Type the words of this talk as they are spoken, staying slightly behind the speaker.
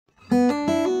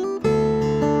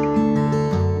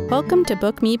Welcome to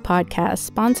Book Me Podcast,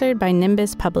 sponsored by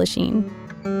Nimbus Publishing.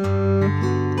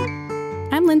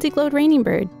 I'm Lindsay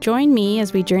Rainingburd. Join me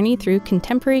as we journey through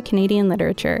contemporary Canadian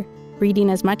literature, reading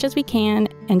as much as we can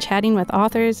and chatting with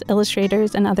authors,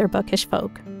 illustrators, and other bookish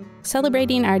folk,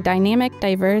 celebrating our dynamic,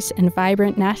 diverse, and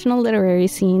vibrant national literary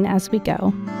scene as we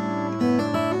go.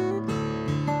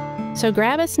 So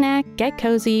grab a snack, get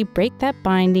cozy, break that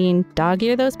binding,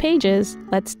 dog-ear those pages.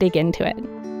 Let's dig into it.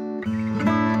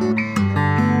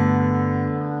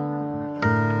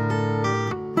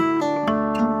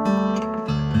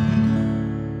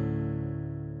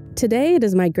 Today, it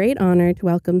is my great honor to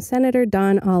welcome Senator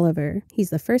Don Oliver.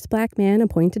 He's the first Black man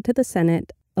appointed to the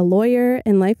Senate, a lawyer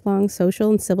and lifelong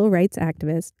social and civil rights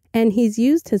activist, and he's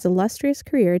used his illustrious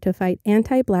career to fight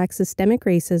anti-Black systemic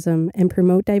racism and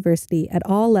promote diversity at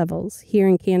all levels here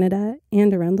in Canada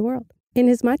and around the world. In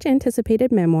his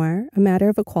much-anticipated memoir, A Matter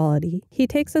of Equality, he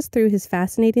takes us through his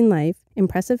fascinating life,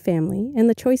 impressive family, and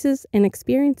the choices and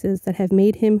experiences that have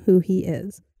made him who he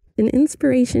is. An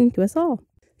inspiration to us all.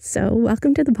 So,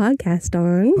 welcome to the podcast,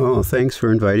 Don. Oh, thanks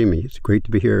for inviting me. It's great to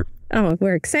be here. Oh,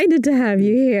 we're excited to have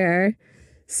you here.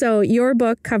 So, your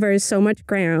book covers so much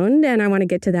ground, and I want to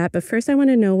get to that. But first, I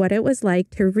want to know what it was like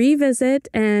to revisit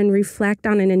and reflect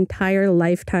on an entire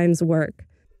lifetime's work.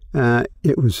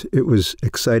 It was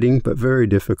exciting, but very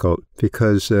difficult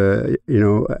because,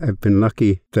 I've been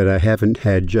lucky that I haven't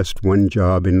had just one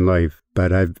job in life,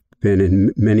 but I've been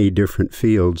in many different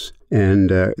fields,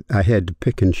 and I had to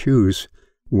pick and choose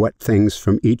what things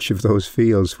from each of those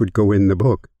fields would go in the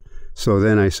book. So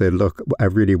then I said, look, I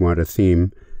really want a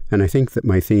theme. And I think that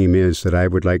my theme is that I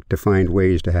would like to find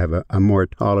ways to have a more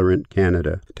tolerant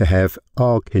Canada, to have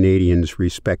all Canadians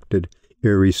respected,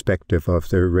 irrespective of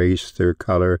their race, their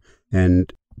color,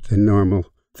 and the normal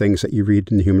things that you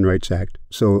read in the Human Rights Act.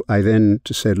 So I then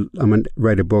said, I'm going to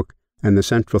write a book, and the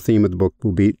central theme of the book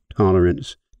will be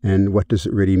tolerance. And what does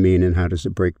it really mean, and how does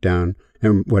it break down,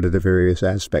 and what are the various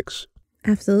aspects?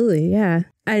 Absolutely, yeah.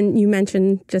 And you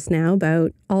mentioned just now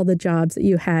about all the jobs that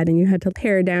you had and you had to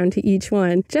pare down to each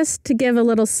one. Just to give a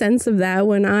little sense of that,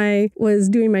 when I was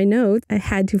doing my notes, I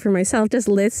had to, for myself, just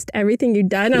list everything you'd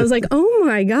done. I was like, oh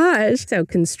my gosh. So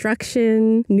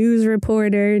construction, news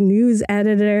reporter, news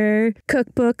editor,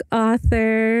 cookbook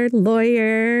author,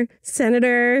 lawyer,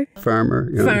 senator,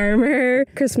 farmer,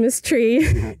 Christmas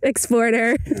tree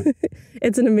exporter.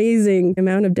 It's an amazing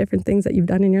amount of different things that you've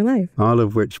done in your life. All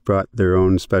of which brought their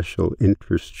own special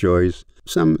interest, joys,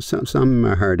 some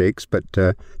heartaches, but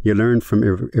you learn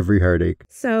from every heartache.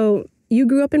 So you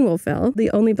grew up in Wolfville, the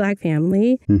only Black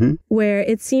family, where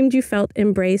it seemed you felt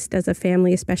embraced as a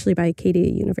family, especially by Acadia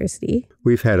University.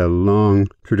 We've had a long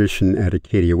tradition at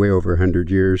Acadia, way over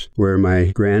 100 years, where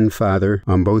my grandfather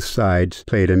on both sides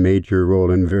played a major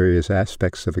role in various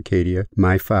aspects of Acadia.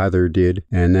 My father did,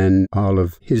 and then all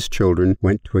of his children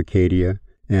went to Acadia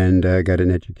and got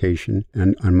an education.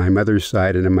 And on my mother's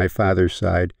side and on my father's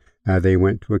side, they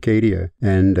went to Acadia.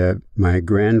 And my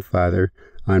grandfather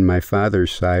on my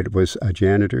father's side was a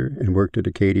janitor and worked at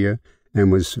Acadia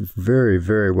and was very,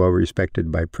 very well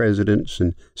respected by presidents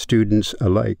and students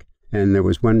alike. And there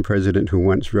was one president who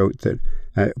once wrote that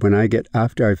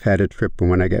after I've had a trip and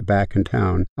when I get back in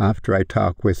town, after I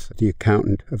talk with the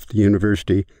accountant of the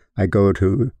university, I go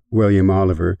to William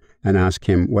Oliver and ask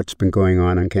him what's been going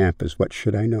on campus. What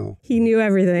should I know? He knew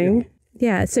everything.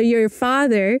 Yeah. So your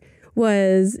father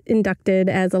was inducted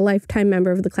as a lifetime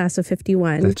member of the class of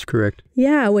 51. That's correct.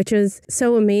 Yeah, which was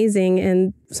so amazing.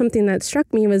 And something that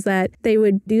struck me was that they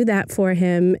would do that for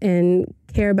him and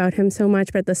care about him so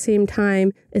much. But at the same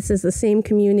time, this is the same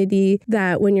community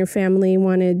that when your family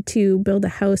wanted to build a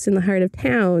house in the heart of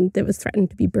town that was threatened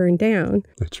to be burned down.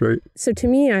 That's right. So to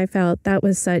me, I felt that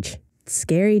was such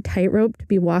scary tightrope to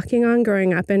be walking on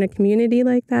growing up in a community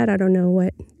like that. I don't know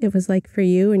what it was like for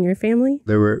you and your family.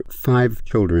 There were 5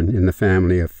 children in the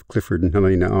family of Clifford and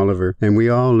Helena Oliver, and we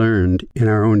all learned in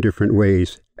our own different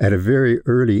ways at a very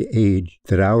early age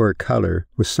that our color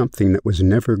was something that was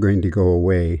never going to go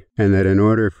away, and that in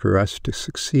order for us to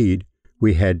succeed,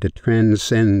 we had to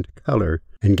transcend color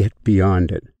and get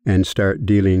beyond it and start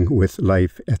dealing with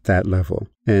life at that level.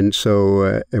 And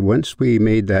so once we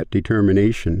made that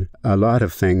determination, a lot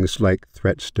of things like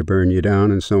threats to burn you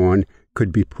down and so on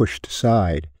could be pushed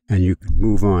aside, and you could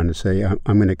move on and say,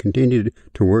 I'm going to continue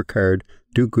to work hard,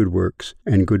 do good works,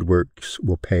 and good works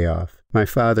will pay off. My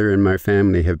father and my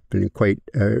family have been quite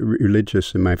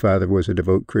religious, and my father was a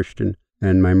devout Christian,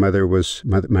 and my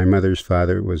mother's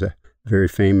father was a very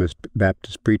famous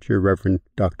Baptist preacher, Reverend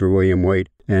Dr. William White.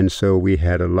 And so we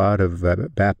had a lot of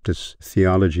Baptist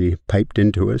theology piped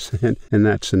into us. And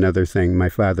that's another thing. My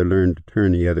father learned to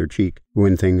turn the other cheek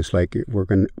when things like, we're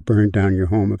going to burn down your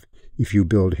home if you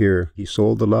build here. He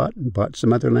sold the lot and bought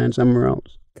some other land somewhere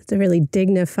else. That's a really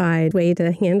dignified way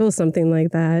to handle something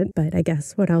like that. But I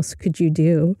guess what else could you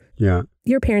do? Yeah.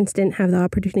 Your parents didn't have the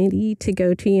opportunity to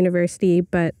go to university,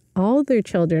 but all their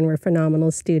children were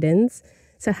phenomenal students.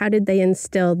 So how did they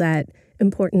instill that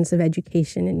importance of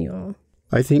education in you all?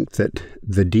 I think that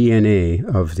the DNA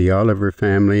of the Oliver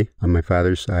family on my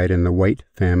father's side and the White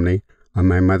family on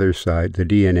my mother's side, the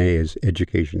DNA is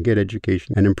education. Get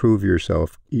education and improve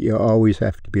yourself. You always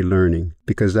have to be learning,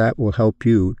 because that will help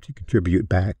you to contribute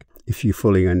back if you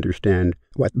fully understand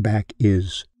what back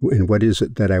is and what is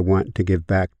it that I want to give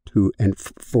back to and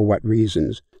for what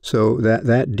reasons. So that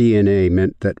DNA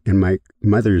meant that in my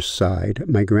mother's side,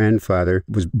 my grandfather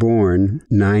was born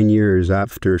 9 years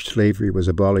after slavery was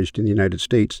abolished in the United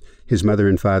States. His mother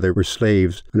and father were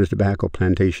slaves on a tobacco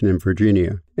plantation in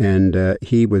Virginia. And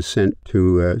he was sent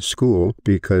to school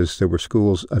because there were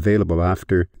schools available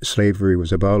after slavery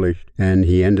was abolished. And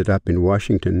he ended up in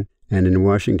Washington. And in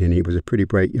Washington, he was a pretty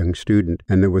bright young student.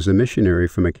 And there was a missionary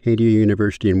from Acadia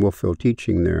University in Wolfville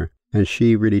teaching there. And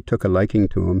she really took a liking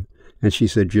to him. And she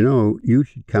said, you know, you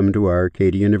should come to our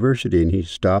Acadia University. And he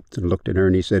stopped and looked at her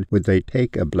and he said, would they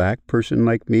take a black person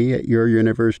like me at your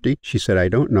university? She said, I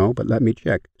don't know, but let me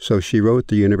check. So she wrote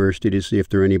the university to see if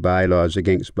there were any bylaws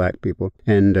against black people.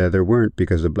 And there weren't,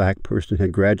 because a black person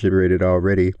had graduated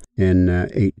already in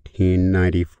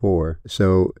 1894.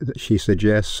 So she said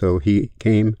yes. So he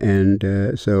came.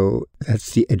 And so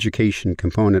that's the education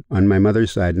component on my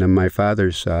mother's side. And on my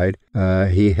father's side,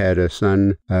 he had a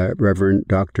son, Reverend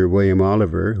Dr. William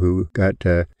Oliver, who got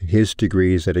his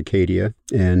degrees at Acadia,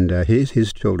 and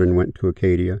his children went to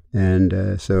Acadia.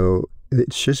 And so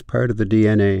it's just part of the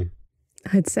DNA.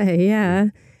 I'd say, yeah.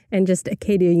 And just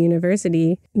Acadia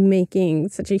University making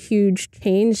such a huge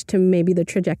change to maybe the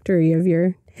trajectory of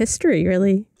your history,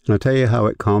 really. I'll tell you how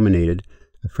it culminated.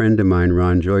 A friend of mine,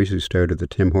 Ron Joyce, who started the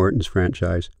Tim Hortons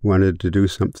franchise, wanted to do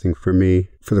something for me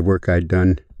for the work I'd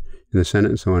done in the Senate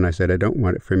and so on. I said, I don't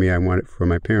want it for me, I want it for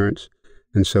my parents.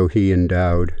 And so he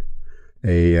endowed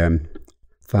a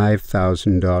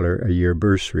 $5,000 a year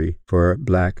bursary for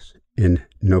blacks in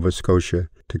Nova Scotia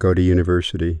to go to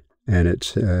university. And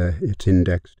it's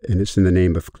indexed, and it's in the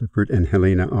name of Clifford and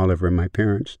Helena Oliver, my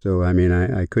parents. So, I mean,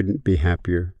 I couldn't be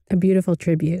happier. A beautiful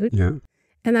tribute. Yeah.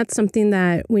 And that's something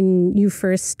that when you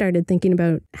first started thinking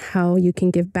about how you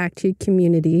can give back to your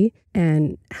community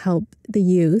and help the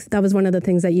youth, that was one of the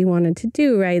things that you wanted to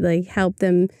do, right? Like help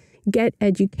them get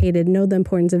educated, know the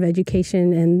importance of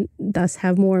education, and thus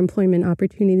have more employment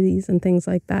opportunities and things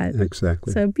like that.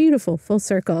 Exactly. So beautiful, full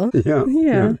circle.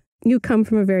 Yeah. You come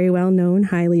from a very well-known,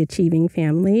 highly achieving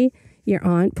family. Your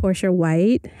aunt, Portia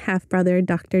White, half-brother,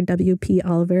 Dr. W.P.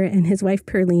 Oliver, and his wife,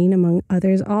 Perline, among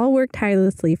others, all worked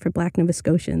tirelessly for Black Nova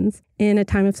Scotians. In a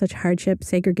time of such hardship,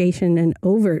 segregation, and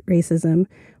overt racism,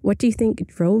 what do you think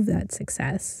drove that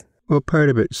success? Well, part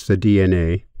of it's the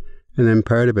DNA. And then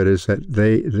part of it is that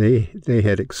they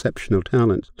had exceptional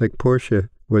talents. Like Portia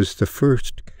was the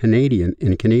first Canadian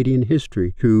in Canadian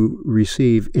history to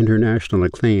receive international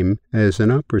acclaim as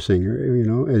an opera singer, you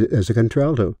know, as a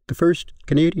contralto, the first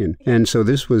Canadian. And so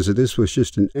this was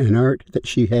just an art that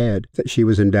she had, that she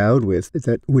was endowed with,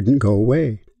 that wouldn't go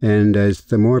away. And as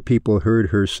the more people heard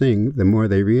her sing, the more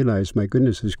they realized, my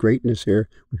goodness, there's greatness here.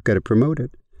 We've got to promote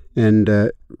it. And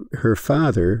her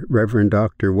father, Reverend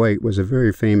Dr. White, was a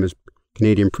very famous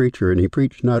Canadian preacher, and he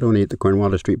preached not only at the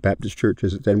Cornwallis Street Baptist Church,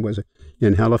 as it then was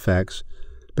in Halifax,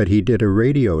 but he did a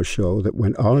radio show that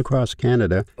went all across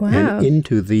Canada and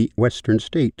into the western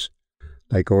states,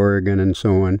 like Oregon and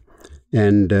so on.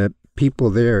 And people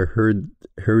there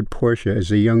heard Portia as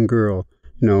a young girl,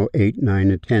 8,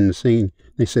 9, and 10 singing.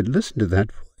 They said, listen to that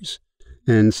voice.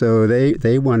 And so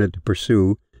they wanted to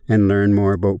pursue and learn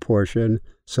more about Portia. And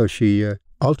so she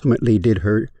ultimately did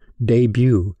her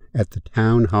debut at the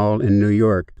town hall in New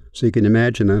York. So you can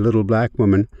imagine a little black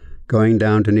woman going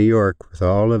down to New York with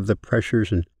all of the pressures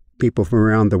and people from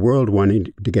around the world wanting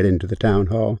to get into the town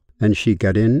hall. And she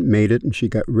got in, made it, and she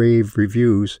got rave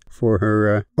reviews for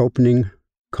her opening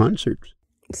concerts.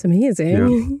 It's amazing.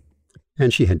 Yeah.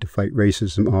 And she had to fight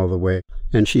racism all the way.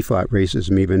 And she fought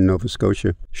racism even in Nova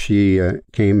Scotia. She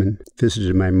came and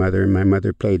visited my mother, and my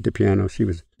mother played the piano. She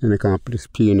was an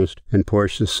accomplished pianist. And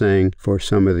Portia sang for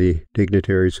some of the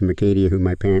dignitaries from Acadia who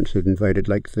my parents had invited,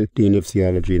 like the Dean of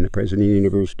Theology and the President of the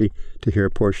University, to hear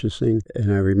Portia sing.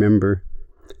 And I remember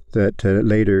that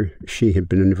later she had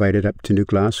been invited up to New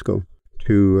Glasgow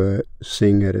to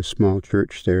sing at a small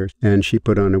church there. And she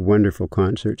put on a wonderful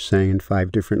concert, sang in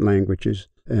 5 different languages,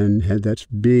 and had that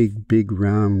big,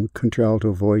 round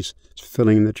contralto voice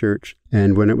filling the church.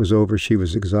 And when it was over, she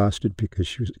was exhausted because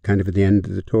she was kind of at the end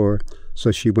of the tour.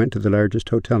 So she went to the largest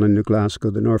hotel in New Glasgow,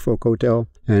 the Norfolk Hotel,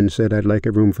 and said, "I'd like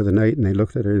a room for the night." And they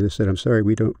looked at her and they said, "I'm sorry,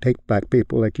 we don't take black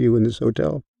people like you in this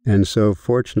hotel." And so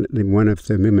fortunately, one of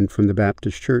the women from the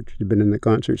Baptist church who had been in the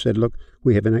concert said, "Look,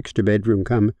 we have an extra bedroom,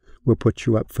 come, we'll put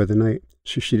you up for the night."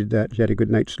 So she did that. She had a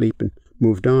good night's sleep and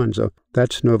moved on. So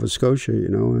that's Nova Scotia,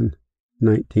 in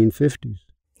 1950s.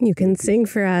 You can sing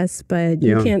for us, but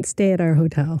you can't stay at our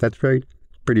hotel. That's right.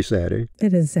 Pretty sad, eh?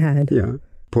 It is sad. Yeah.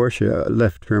 Portia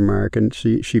left her mark, and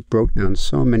she broke down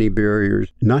so many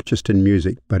barriers, not just in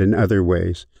music, but in other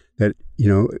ways, that,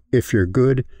 if you're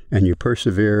good and you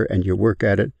persevere and you work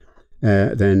at it,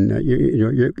 then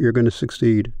you're going to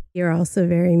succeed. You're also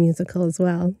very musical as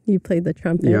well. You played the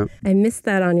trumpet. Yeah. I missed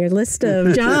that on your list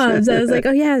of jobs. I was like,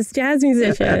 oh, yes, jazz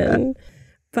musician.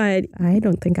 But I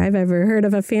don't think I've ever heard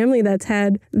of a family that's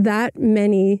had that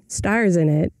many stars in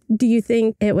it. Do you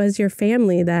think it was your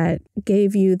family that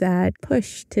gave you that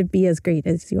push to be as great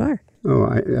as you are? Oh,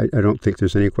 I don't think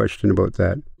there's any question about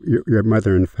that. Your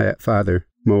mother and father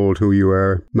mold who you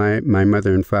are. My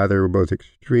mother and father were both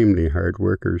extremely hard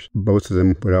workers. Both of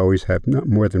them would always have not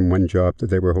more than one job that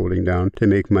they were holding down to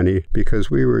make money, because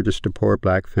we were just a poor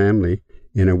black family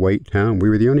in a white town. We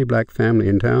were the only black family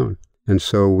in town. And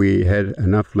so we had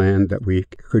enough land that we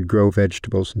could grow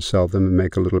vegetables and sell them and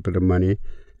make a little bit of money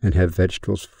and have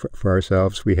vegetables for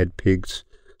ourselves. We had pigs,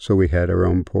 so we had our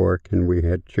own pork, and we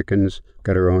had chickens,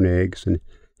 got our own eggs and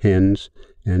hens,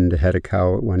 and had a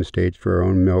cow at one stage for our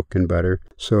own milk and butter.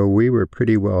 So we were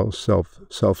pretty well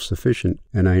self-sufficient.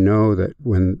 And I know that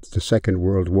when the Second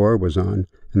World War was on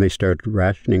and they started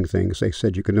rationing things, they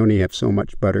said you can only have so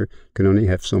much butter, can only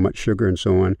have so much sugar and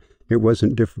so on. It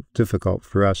wasn't difficult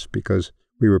for us because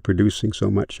we were producing so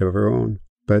much of our own.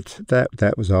 But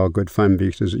that was all good fun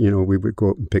because, we would go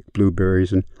out and pick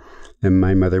blueberries, and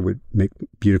my mother would make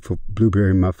beautiful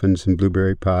blueberry muffins and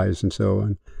blueberry pies and so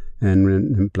on.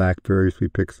 And blackberries, we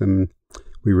picked them.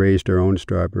 We raised our own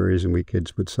strawberries, and we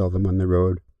kids would sell them on the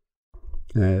road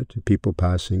to people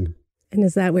passing. And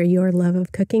is that where your love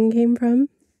of cooking came from?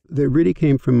 They really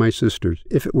came from my sisters.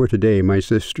 If it were today, my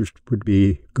sisters would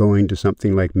be going to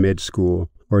something like med school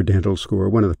or dental school or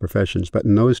one of the professions. But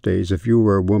in those days, if you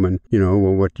were a woman,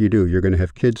 what do? You're going to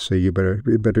have kids, so you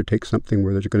better take something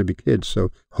where there's going to be kids.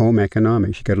 So home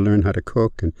economics, you got to learn how to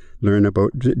cook and learn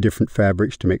about different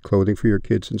fabrics to make clothing for your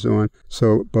kids and so on.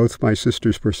 So both my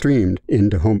sisters were streamed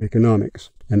into home economics.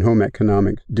 And home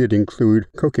economics did include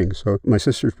cooking. So my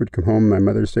sisters would come home, my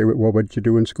mother would say, "Well, what did you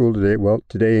do in school today?" "Well,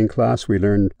 today in class we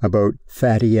learned about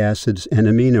fatty acids and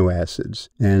amino acids."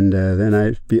 And then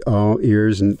I'd be all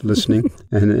ears and listening.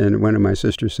 and one of my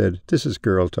sisters said, "This is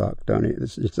girl talk, Donnie."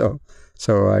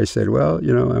 So I said, "Well,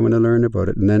 I want to learn about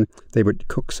it." And then they would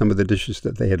cook some of the dishes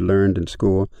that they had learned in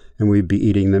school, and we'd be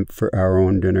eating them for our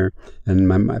own dinner. And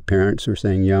my parents were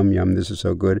saying, "Yum, yum, this is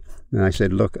so good." And I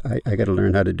said, "Look, I got to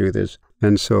learn how to do this."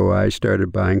 And so I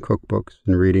started buying cookbooks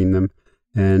and reading them,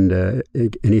 and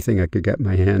anything I could get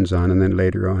my hands on. And then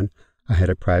later on, I had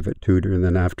a private tutor. And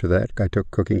then after that, I took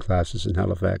cooking classes in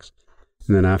Halifax.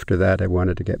 And then after that, I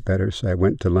wanted to get better, so I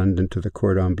went to London to the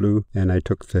Cordon Bleu, and I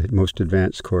took the most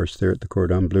advanced course there at the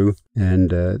Cordon Bleu.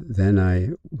 And then I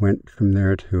went from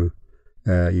there to,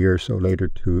 a year or so later,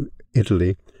 to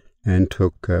Italy, and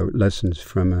took lessons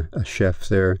from a chef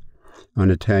there on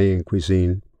Italian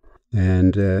cuisine.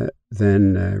 And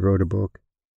then I wrote a book.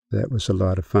 That was a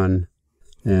lot of fun.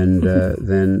 And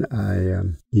then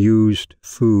I used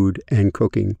food and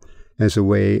cooking as a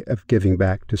way of giving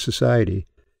back to society,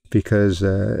 because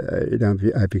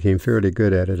I became fairly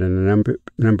good at it. And a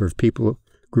number of people,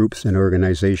 groups and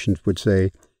organizations would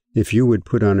say, "If you would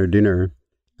put on a dinner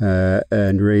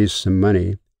and raise some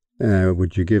money,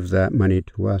 would you give that money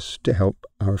to us to help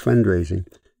our fundraising?"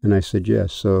 And I said,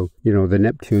 yes. So, the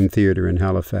Neptune Theatre in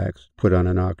Halifax put on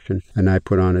an auction, and I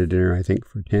put on a dinner, I think,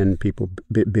 for 10 people,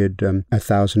 bid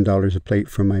 $1,000 a plate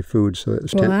for my food. So it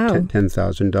was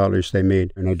 $10,000 they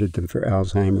made. And I did them for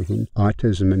Alzheimer's and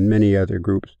autism and many other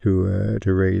groups to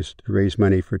raise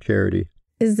money for charity.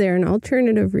 Is there an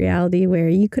alternative reality where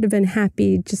you could have been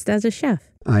happy just as a chef?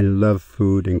 I love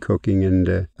food and cooking,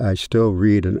 and I still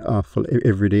read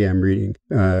every day I'm reading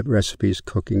recipes,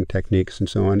 cooking techniques, and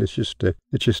so on. It's just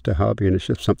a hobby, and it's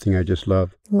just something I just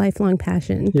love. Lifelong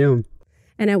passion. Yeah.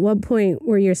 And at what point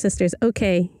were your sisters,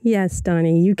 "Okay, yes,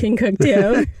 Donnie, you can cook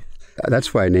too"?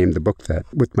 That's why I named the book that,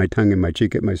 With My Tongue in My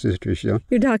Cheek at My Sister's Show.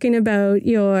 You're talking about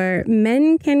your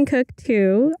Men Can Cook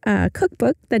Too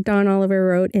cookbook that Don Oliver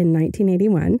wrote in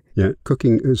 1981. Yeah,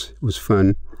 cooking was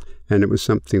fun, and it was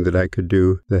something that I could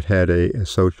do that had a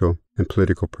social and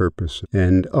political purpose.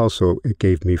 And also, it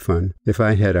gave me fun. If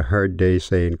I had a hard day,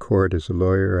 say, in court as a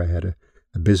lawyer, I had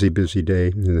a busy day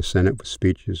in the Senate with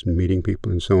speeches and meeting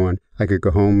people and so on, I could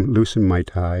go home, loosen my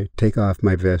tie, take off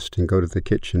my vest and go to the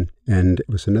kitchen. And it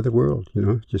was another world,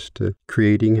 just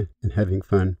creating and having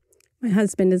fun. My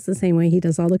husband is the same way. He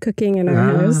does all the cooking in our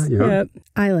house. Yeah. Yep.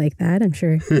 I like that. I'm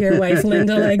sure your wife,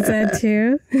 Linda, likes that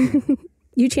too.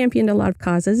 You championed a lot of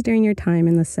causes during your time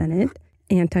in the Senate.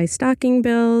 Anti-stalking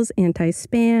bills,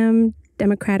 anti-spam,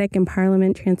 Democratic and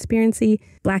Parliament transparency,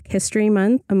 Black History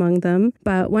Month among them.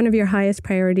 But one of your highest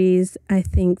priorities, I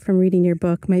think, from reading your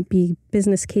book might be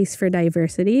business case for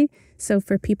diversity. So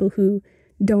for people who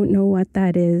don't know what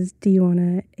that is, do you want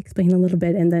to explain a little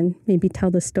bit and then maybe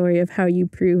tell the story of how you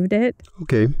proved it?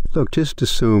 Okay. Look, just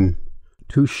assume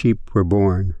 2 sheep were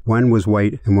born. One was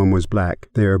white and one was black.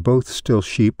 They are both still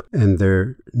sheep and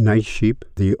they're nice sheep.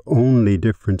 The only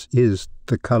difference is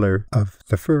the color of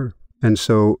the fur. And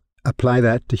so apply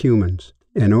that to humans.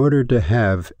 In order to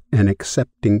have an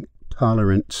accepting,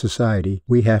 tolerant society,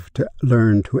 we have to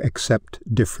learn to accept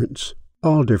difference.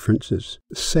 All differences,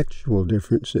 sexual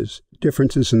differences,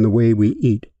 differences in the way we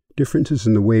eat, differences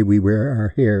in the way we wear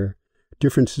our hair,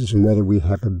 differences in whether we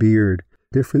have a beard,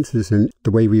 differences in the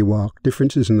way we walk,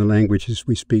 differences in the languages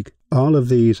we speak. All of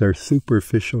these are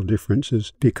superficial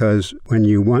differences because when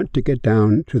you want to get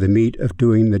down to the meat of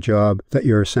doing the job that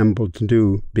you're assembled to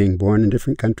do, being born in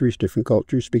different countries, different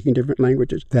cultures, speaking different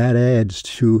languages, that adds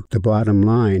to the bottom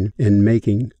line in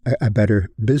making a better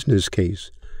business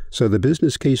case. So the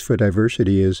business case for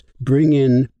diversity is bring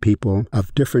in people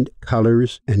of different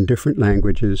colors and different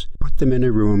languages, put them in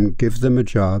a room, give them a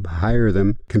job, hire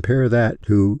them, compare that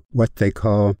to what they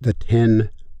call the 10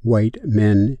 white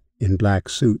men in black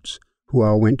suits who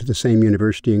all went to the same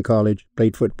university and college,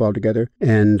 played football together,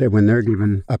 and when they're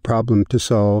given a problem to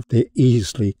solve, they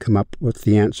easily come up with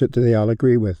the answer that they all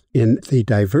agree with. In the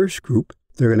diverse group,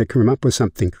 they're going to come up with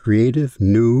something creative,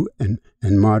 new, and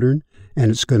modern,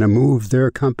 and it's going to move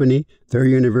their company, their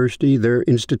university, their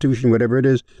institution, whatever it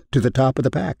is, to the top of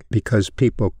the pack because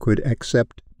people could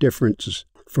accept differences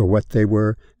for what they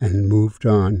were and moved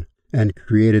on and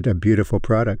created a beautiful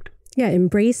product. Yeah,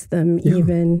 embrace them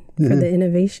even for the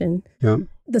innovation. Yeah.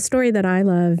 The story that I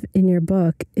love in your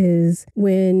book is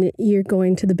when you're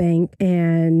going to the bank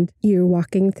and you're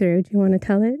walking through. Do you want to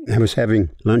tell it? I was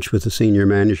having lunch with the senior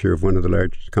manager of one of the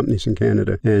largest companies in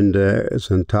Canada, and it's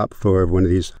on the top floor of one of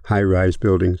these high-rise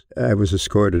buildings. I was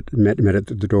escorted, met at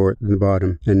the door at the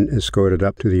bottom, and escorted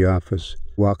up to the office.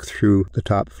 Walked through the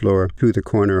top floor, through the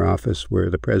corner office where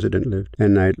the president lived,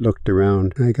 and I looked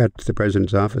around. I got to the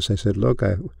president's office. I said, look,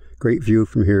 a great view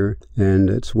from here, and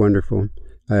it's wonderful.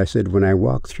 I said, when I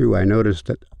walked through, I noticed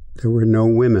that there were no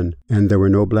women and there were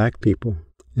no black people.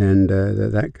 And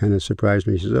that kind of surprised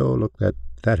me. He says, oh, look,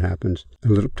 that happens. A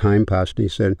little time passed and he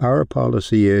said, our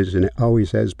policy is, and it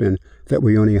always has been, that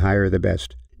we only hire the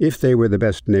best. If they were the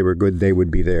best and they were good, they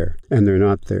would be there. And they're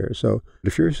not there. So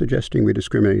if you're suggesting we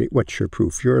discriminate, what's your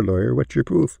proof? You're a lawyer. What's your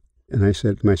proof? And I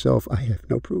said to myself, I have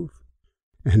no proof.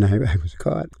 And I was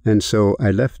caught. And so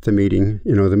I left the meeting.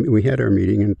 We had our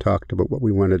meeting and talked about what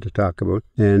we wanted to talk about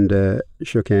and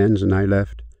shook hands and I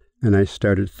left. And I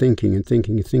started thinking,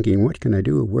 what can I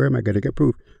do? Where am I going to get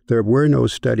proof? There were no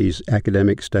studies,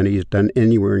 academic studies done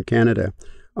anywhere in Canada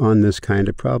on this kind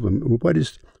of problem. What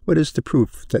is the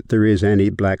proof that there is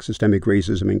anti-black systemic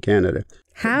racism in Canada?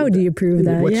 How do you prove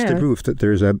that? What's the proof that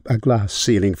there's a glass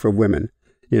ceiling for women?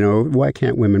 Why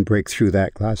can't women break through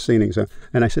that glass ceiling?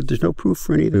 And I said, there's no proof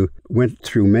for anything. Went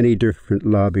through many different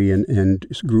lobby and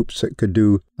groups that could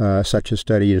do such a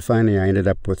study. And finally, I ended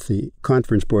up with the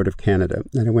Conference Board of Canada.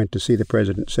 And I went to see the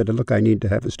president and said, look, I need to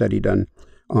have a study done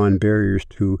on barriers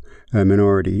to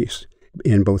minorities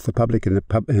in both the public and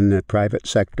the private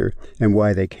sector and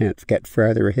why they can't get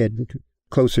farther ahead and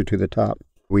closer to the top.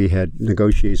 We had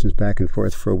negotiations back and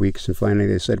forth for weeks. And finally,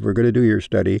 they said, we're going to do your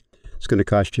study. It's going to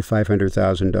cost you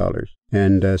 $500,000.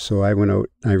 And so I went out,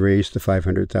 I raised the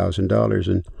 $500,000.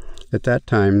 And at that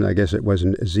time, I guess it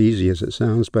wasn't as easy as it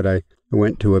sounds, but I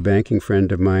went to a banking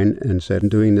friend of mine and said, I'm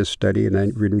doing this study and I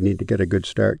really need to get a good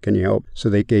start. Can you help? So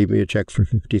they gave me a check for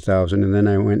 $50,000. And then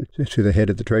I went to the head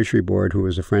of the Treasury Board, who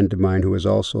was a friend of mine, who was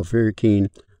also very keen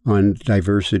on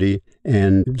diversity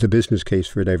and the business case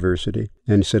for diversity.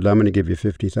 And he said, I'm going to give you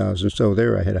 $50,000. So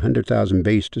there I had $100,000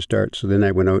 base to start. So then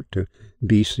I went out to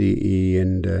BCE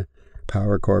and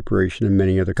Power Corporation and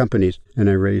many other companies. And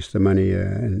I raised the money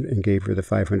and gave her the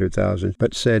 $500,000,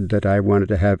 but said that I wanted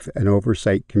to have an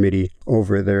oversight committee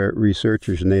over their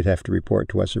researchers, and they'd have to report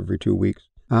to us every 2 weeks.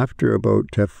 After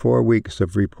about 4 weeks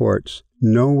of reports,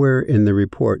 nowhere in the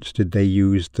reports did they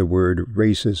use the word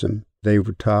racism. They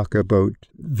would talk about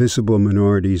visible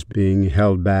minorities being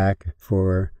held back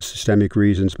for systemic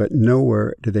reasons, but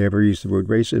nowhere did they ever use the word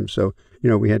racism. So,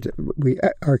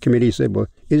 our committee said, well,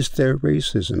 is there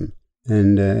racism?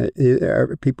 And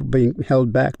are people being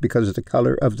held back because of the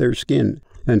color of their skin?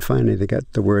 And finally, they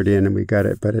got the word in, and we got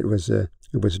it, but it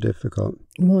was difficult.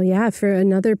 Well, yeah, for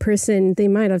another person, they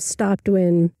might have stopped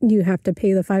when you have to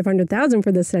pay the $500,000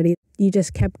 for the study. You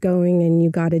just kept going and you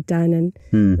got it done,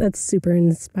 and that's super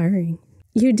inspiring.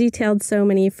 You detailed so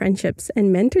many friendships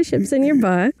and mentorships in your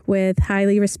book with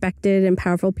highly respected and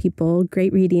powerful people.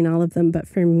 Great reading, all of them. But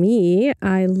for me,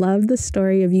 I love the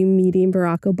story of you meeting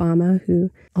Barack Obama, who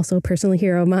also a personal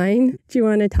hero of mine. Do you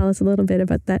want to tell us a little bit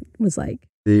about what that was like?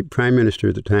 The Prime Minister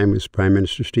at the time was Prime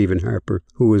Minister Stephen Harper,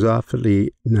 who was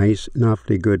awfully nice and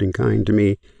awfully good and kind to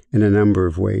me in a number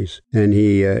of ways. And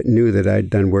he knew that I'd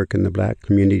done work in the Black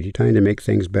community, trying to make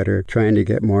things better, trying to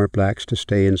get more Blacks to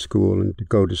stay in school and to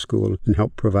go to school and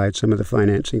help provide some of the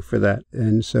financing for that.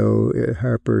 And so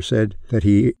Harper said that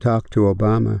he talked to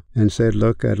Obama and said,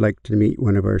 look, I'd like to meet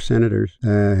one of our senators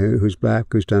who's Black,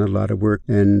 who's done a lot of work,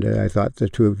 and I thought the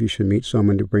two of you should meet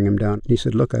someone to bring him down. He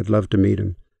said, look, I'd love to meet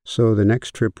him. So the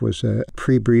next trip was a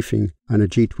pre-briefing on a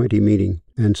G20 meeting.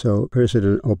 And so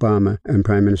President Obama and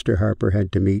Prime Minister Harper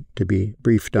had to meet to be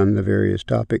briefed on the various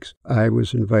topics. I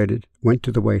was invited, went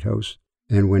to the White House,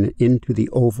 and went into the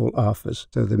Oval Office.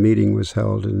 So the meeting was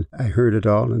held, and I heard it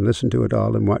all and listened to it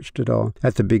all and watched it all.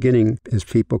 At the beginning, as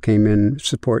people came in,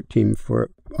 support team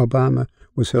for Obama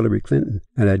was Hillary Clinton.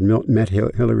 And I'd met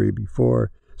Hillary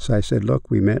before. So I said,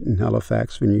 look, we met in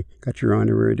Halifax when you got your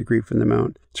honorary degree from the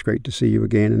Mount. It's great to see you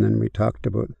again. And then we talked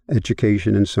about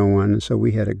education and so on. And so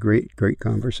we had a great, great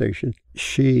conversation.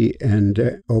 She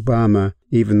and Obama,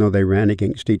 even though they ran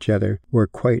against each other, were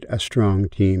quite a strong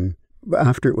team.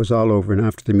 After it was all over and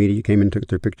after the media came and took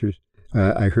their pictures,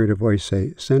 I heard a voice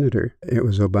say, Senator. It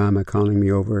was Obama calling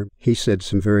me over. He said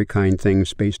some very kind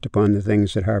things based upon the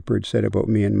things that Harper had said about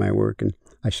me and my work. And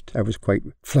I was quite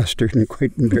flustered and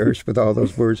quite embarrassed with all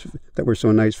those words that were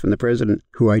so nice from the president,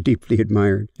 who I deeply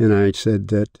admired. And I said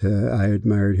that I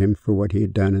admired him for what he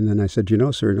had done. And then I said,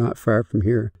 sir, not far from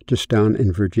here, just down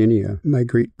in Virginia, my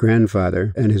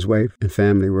great-grandfather and his wife and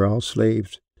family were all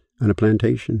slaves on a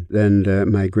plantation.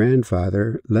 And my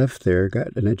grandfather left there,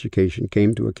 got an education,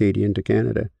 came to Acadia and to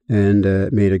Canada, and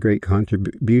made a great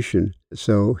contribution.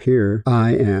 So here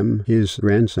I am, his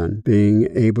grandson, being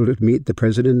able to meet the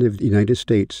President of the United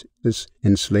States, this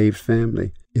enslaved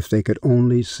family. If they could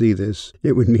only see this,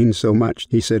 it would mean so much.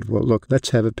 He said, well, look, let's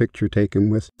have a picture taken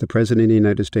with the President of the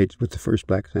United States, with the first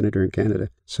Black senator in Canada.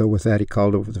 So with that, he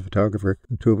called over the photographer.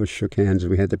 The two of us shook hands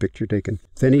and we had the picture taken.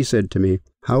 Then he said to me,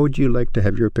 how would you like to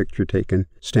have your picture taken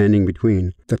standing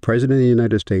between the President of the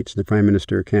United States and the Prime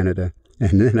Minister of Canada?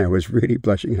 And then I was really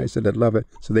blushing. I said, I'd love it.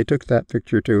 So they took that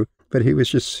picture too. But he was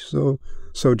just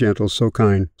so gentle, so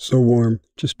kind, so warm,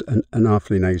 just an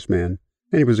awfully nice man.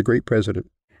 And he was a great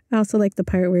president. I also like the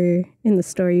part where in the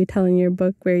story you tell in your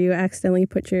book where you accidentally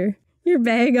put your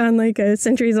bag on like a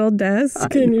centuries-old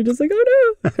desk and you're just like,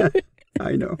 oh no.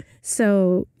 I know.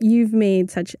 So you've made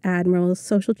such admirable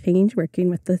social change working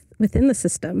within the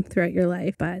system throughout your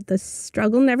life, but the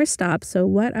struggle never stops. So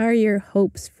what are your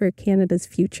hopes for Canada's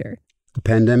future? The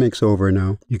pandemic's over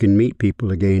now. You can meet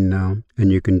people again now,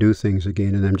 and you can do things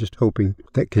again. And I'm just hoping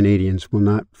that Canadians will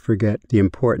not forget the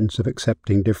importance of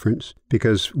accepting difference.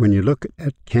 Because when you look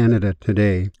at Canada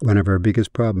today, one of our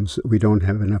biggest problems is that we don't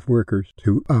have enough workers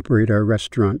to operate our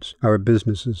restaurants, our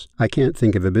businesses. I can't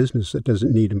think of a business that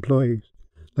doesn't need employees.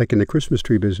 Like in the Christmas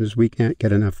tree business, we can't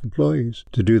get enough employees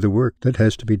to do the work that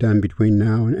has to be done between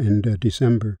now and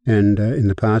December. And in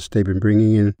the past, they've been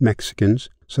bringing in Mexicans.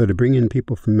 So to bring in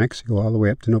people from Mexico all the way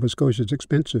up to Nova Scotia is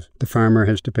expensive. The farmer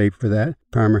has to pay for that.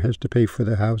 Farmer has to pay for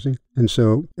the housing. And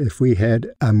so if we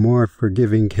had a more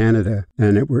forgiving Canada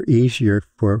and it were easier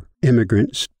for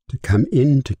immigrants to come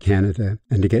into Canada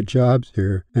and to get jobs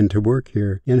here and to work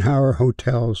here in our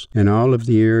hotels in all of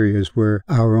the areas where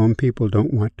our own people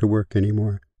don't want to work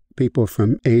anymore. People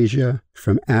from Asia,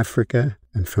 from Africa,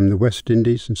 and from the West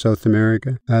Indies and South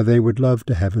America, they would love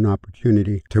to have an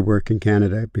opportunity to work in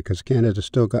Canada because Canada's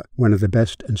still got one of the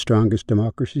best and strongest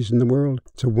democracies in the world.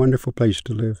 It's a wonderful place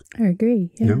to live. I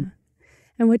agree, yeah.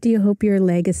 And what do you hope your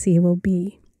legacy will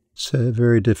be? It's a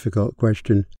very difficult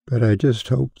question, but I just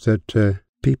hope that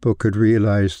people could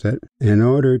realize that in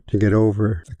order to get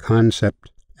over the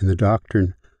concept and the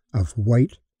doctrine of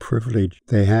white privilege.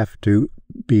 They have to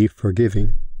be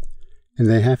forgiving, and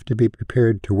they have to be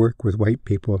prepared to work with white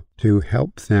people to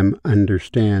help them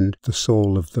understand the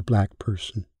soul of the black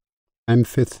person. I'm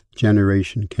fifth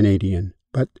generation Canadian,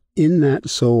 but in that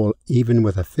soul, even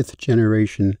with a fifth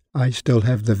generation, I still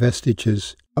have the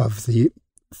vestiges of the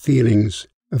feelings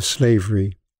of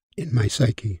slavery in my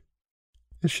psyche.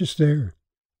 It's just there.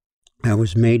 I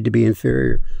was made to be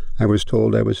inferior. I was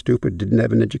told I was stupid, didn't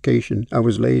have an education, I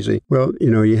was lazy. Well,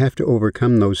 you have to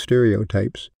overcome those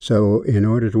stereotypes. So in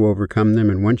order to overcome them,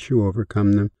 and once you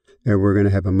overcome them, we're going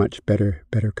to have a much better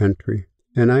country.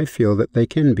 And I feel that they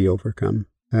can be overcome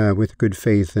with good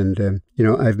faith. And,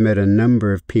 I've met a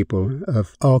number of people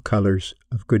of all colors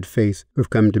of good faith who've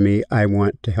come to me, I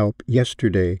want to help.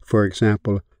 Yesterday, for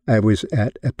example, I was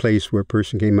at a place where a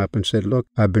person came up and said, look,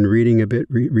 I've been reading a bit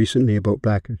recently about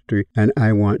Black history, and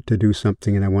I want to do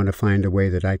something, and I want to find a way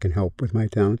that I can help with my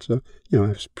talent. So, I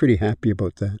was pretty happy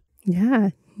about that. Yeah.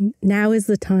 Now is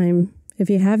the time, if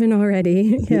you haven't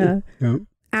already. Yeah. Yeah.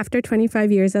 After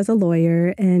 25 years as a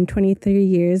lawyer and 23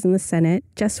 years in the Senate,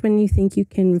 just when you think you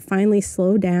can finally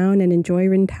slow down and enjoy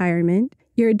retirement,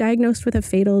 you're diagnosed with a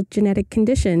fatal genetic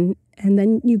condition, and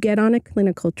then you get on a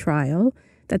clinical trial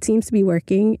that seems to be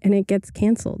working, and it gets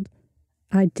canceled.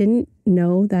 I didn't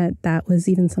know that was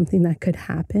even something that could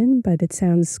happen, but it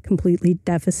sounds completely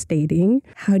devastating.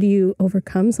 How do you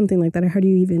overcome something like that, or how do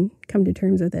you even come to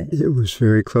terms with it? It was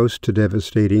very close to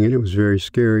devastating, and it was very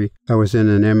scary. I was in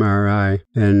an MRI,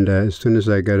 and as soon as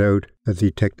I got out,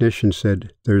 the technician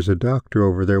said, there's a doctor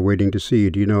over there waiting to see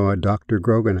you. Do you know a Dr.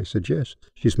 Grogan? I said, yes.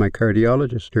 She's my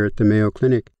cardiologist here at the Mayo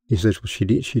Clinic. He says, well,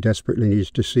 she desperately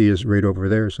needs to see us right over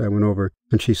there. So I went over,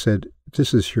 and she said,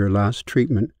 this is your last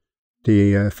treatment.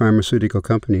 The pharmaceutical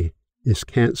company is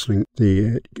canceling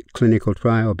the clinical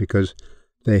trial because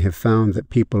they have found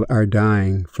that people are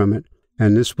dying from it.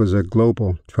 And this was a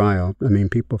global trial. I mean,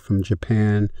 people from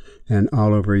Japan and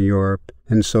all over Europe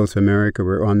and South America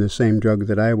were on the same drug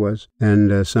that I was,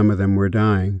 and some of them were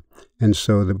dying. And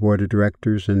so the board of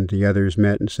directors and the others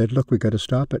met and said, look, we got to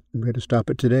stop it. We got to stop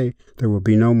it today. There will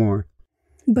be no more.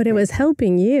 But it was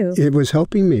helping you. It was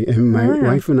helping me. And my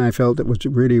wife and I felt it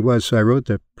really was. So I wrote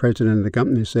the president of the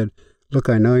company and said, look,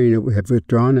 I know you have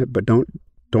withdrawn it, but don't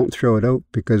throw it out,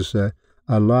 because a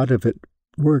lot of it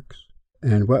works.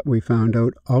 And what we found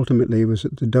out ultimately was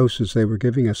that the doses they were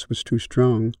giving us was too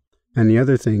strong. And the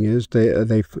other thing is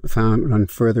they found on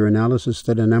further analysis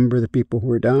that a number of the people who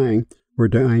were dying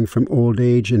from old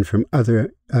age and from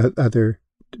other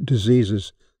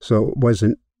diseases. So it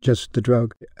wasn't just the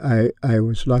drug. I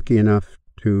was lucky enough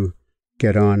to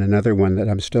get on another one that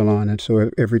I'm still on. And so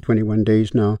every 21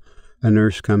 days now, a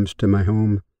nurse comes to my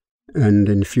home and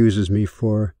infuses me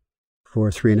for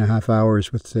 3.5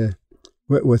 hours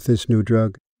with this new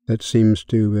drug that seems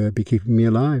to be keeping me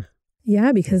alive.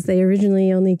 Yeah, because they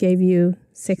originally only gave you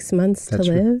 6 months to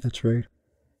live. That's right.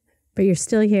 But you're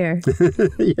still here.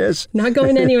 Yes. Not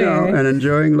going anywhere. No, and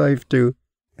enjoying life too.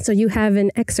 So you have an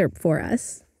excerpt for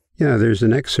us. Yeah, there's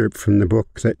an excerpt from the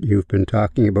book that you've been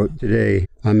talking about today,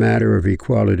 A Matter of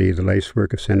Equality, the life's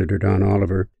work of Senator Don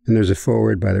Oliver. And there's a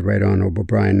foreword by the Right Honourable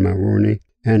Brian Mulroney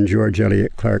and George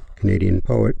Eliot Clark, Canadian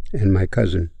poet, and my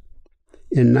cousin.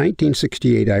 In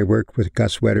 1968, I worked with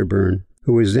Gus Wedderburn,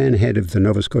 who was then head of the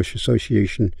Nova Scotia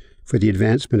Association for the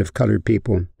Advancement of Coloured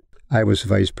People. I was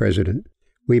vice president.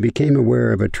 We became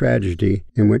aware of a tragedy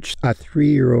in which a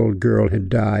 3-year-old girl had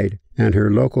died, and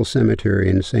her local cemetery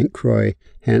in St. Croix,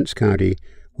 Hants County,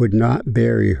 would not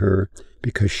bury her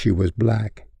because she was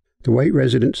black. The white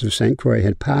residents of St. Croix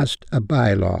had passed a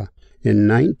bylaw in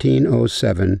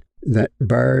 1907 that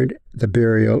barred the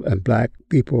burial of black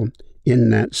people in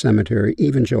that cemetery,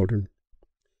 even children.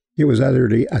 It was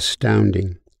utterly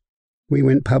astounding. We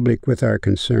went public with our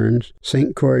concerns.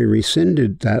 St. Croix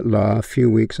rescinded that law a few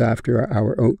weeks after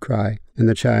our outcry, and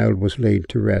the child was laid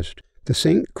to rest. The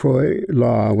St. Croix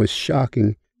law was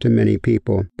shocking to many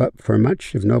people, but for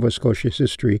much of Nova Scotia's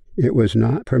history, it was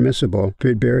not permissible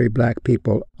to bury black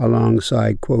people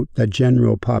alongside, quote, the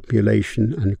general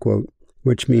population, unquote,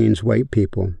 which means white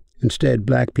people. Instead,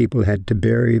 black people had to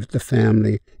bury the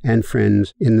family and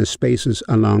friends in the spaces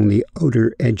along the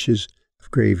outer edges of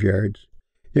graveyards.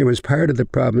 It was part of the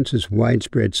province's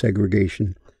widespread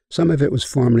segregation. Some of it was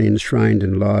formally enshrined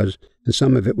in laws, and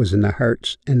some of it was in the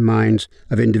hearts and minds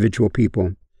of individual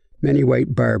people. Many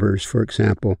white barbers, for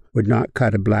example, would not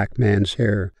cut a black man's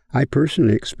hair. I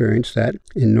personally experienced that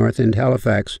in North End,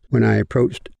 Halifax, when I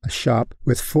approached a shop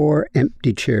with 4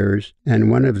 empty chairs, and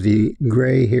one of the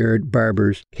gray-haired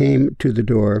barbers came to the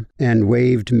door and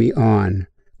waved me on.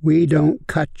 "We don't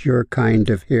cut your kind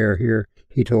of hair here,"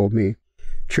 he told me.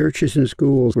 Churches and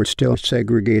schools were still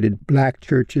segregated. Black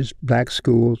churches, black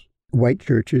schools, white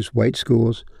churches, white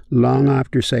schools, long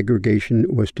after segregation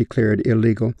was declared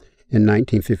illegal in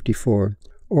 1954.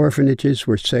 Orphanages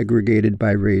were segregated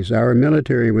by race. Our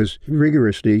military was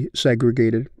rigorously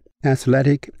segregated.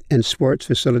 Athletic and sports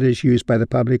facilities used by the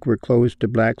public were closed to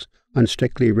blacks on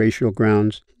strictly racial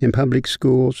grounds. In public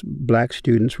schools, black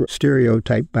students were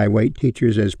stereotyped by white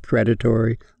teachers as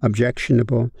predatory,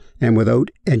 objectionable, and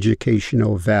without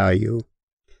educational value.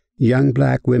 Young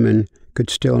black women could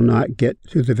still not get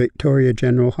to the Victoria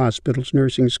General Hospital's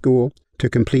nursing school to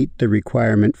complete the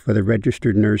requirement for the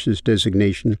registered nurse's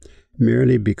designation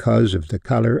merely because of the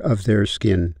color of their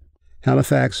skin.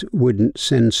 Halifax wouldn't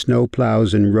send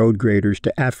snowplows and road graders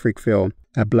to Africville,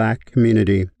 a black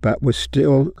community, but was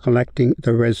still collecting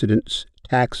the residents'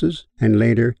 taxes, and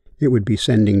later it would be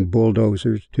sending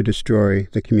bulldozers to destroy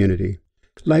the community.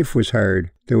 Life was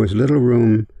hard. There was little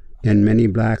room in many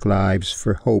black lives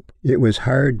for hope. It was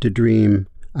hard to dream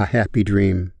a happy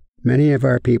dream. Many of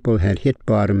our people had hit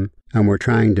bottom and were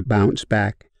trying to bounce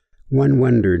back. One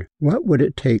wondered, what would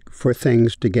it take for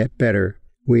things to get better?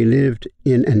 We lived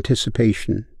in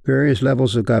anticipation. Various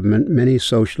levels of government, many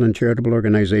social and charitable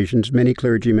organizations, many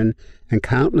clergymen, and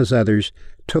countless others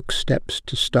took steps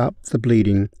to stop the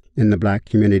bleeding in the black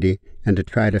community and to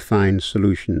try to find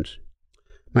solutions.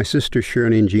 My sister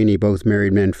Shirley and Jeannie both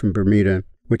married men from Bermuda,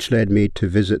 which led me to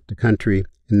visit the country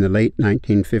in the late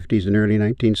 1950s and early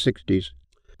 1960s.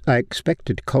 I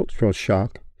expected cultural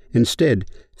shock, instead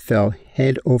fell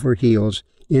head over heels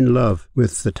in love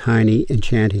with the tiny,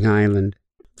 enchanting island.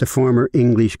 The former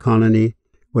English colony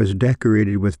was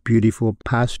decorated with beautiful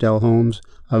pastel homes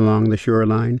along the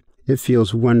shoreline. It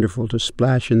feels wonderful to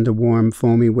splash in the warm,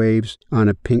 foamy waves on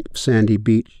a pink, sandy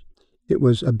beach. It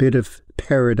was a bit of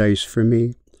paradise for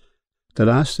me. The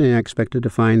last thing I expected to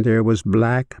find there was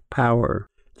black power.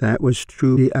 That was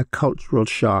truly a cultural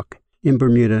shock. In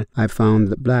Bermuda, I found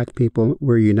that black people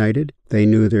were united. They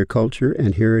knew their culture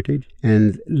and heritage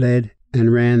and led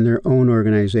and ran their own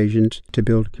organizations to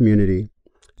build community.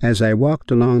 As I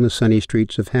walked along the sunny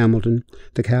streets of Hamilton,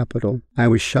 the capital, I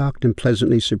was shocked and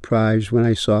pleasantly surprised when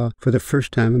I saw, for the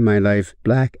first time in my life,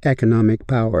 black economic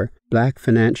power, black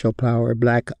financial power,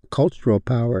 black cultural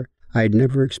power. I had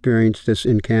never experienced this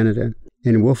in Canada.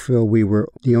 In Wolfville, we were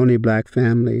the only black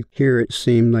family. Here it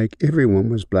seemed like everyone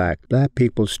was black. Black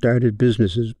people started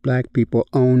businesses. Black people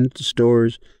owned the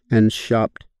stores and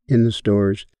shopped in the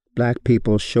stores. Black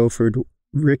people chauffeured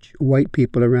rich white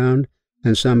people around,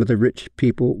 and some of the rich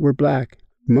people were black.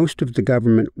 Most of the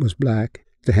government was black.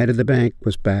 The head of the bank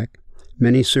was black.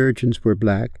 Many surgeons were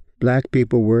black. Black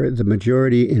people were the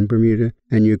majority in Bermuda,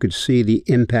 and you could see the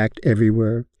impact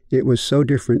everywhere. It was so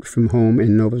different from home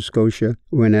in Nova Scotia,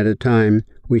 when at a time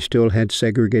we still had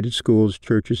segregated schools,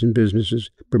 churches, and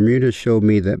businesses. Bermuda showed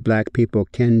me that black people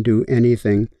can do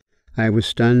anything. I was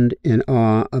stunned in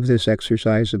awe of this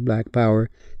exercise of black power.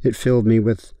 It filled me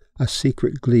with a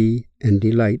secret glee and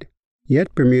delight.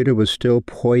 Yet Bermuda was still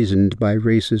poisoned by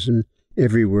racism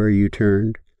everywhere you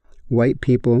turned. White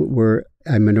people were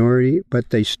a minority, but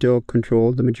they still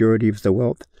controlled the majority of the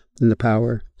wealth and the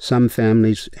power. Some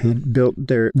families had built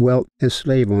their wealth as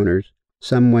slave owners.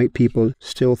 Some white people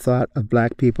still thought of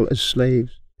black people as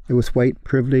slaves. And with white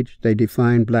privilege, they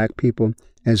defined black people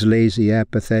as lazy,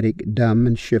 apathetic, dumb,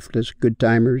 and shiftless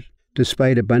good-timers,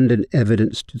 despite abundant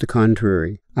evidence to the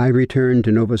contrary. I returned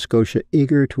to Nova Scotia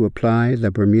eager to apply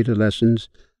the Bermuda lessons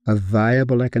of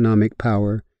viable economic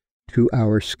power to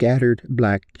our scattered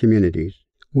black communities.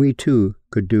 We, too,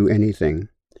 could do anything.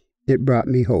 It brought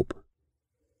me hope.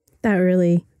 That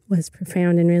really was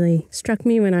profound and really struck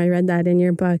me when I read that in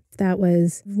your book. That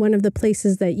was one of the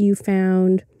places that you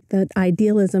found the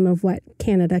idealism of what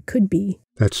Canada could be.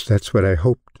 That's what I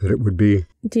hoped that it would be.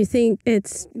 Do you think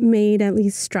it's made at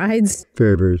least strides?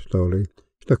 Very, very slowly.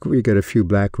 Look, we got a few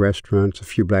black restaurants, a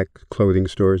few black clothing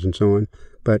stores and so on,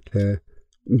 but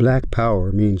black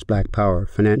power means black power,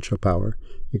 financial power.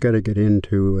 You got to get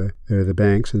into the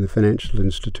banks and the financial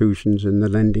institutions and the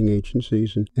lending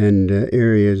agencies and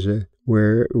areas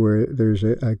where there's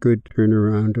a good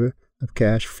turnaround of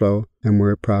cash flow and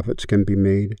where profits can be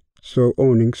made. So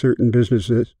owning certain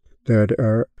businesses that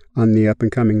are on the up and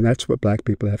coming, that's what black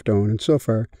people have to own. And so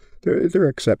far, there are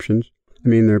exceptions. I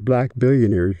mean, there are black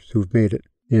billionaires who've made it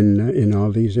in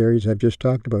all these areas I've just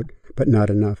talked about, but not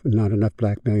enough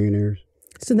black millionaires.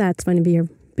 So that's one of your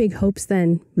big hopes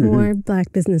then, more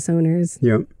black business owners.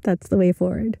 Yeah. That's the way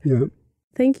forward. Yeah.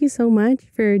 Thank you so much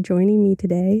for joining me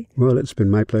today. Well, it's been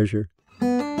my pleasure.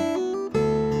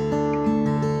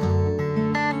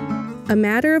 A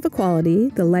Matter of Equality,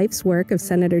 the life's work of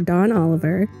Senator Don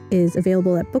Oliver, is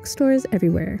available at bookstores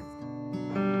everywhere.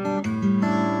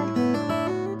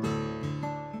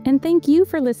 And thank you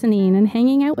for listening and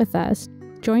hanging out with us.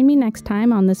 Join me next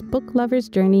time on this book lover's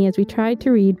journey as we try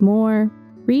to read more,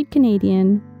 read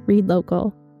Canadian, read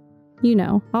local. You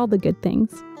know, all the good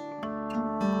things.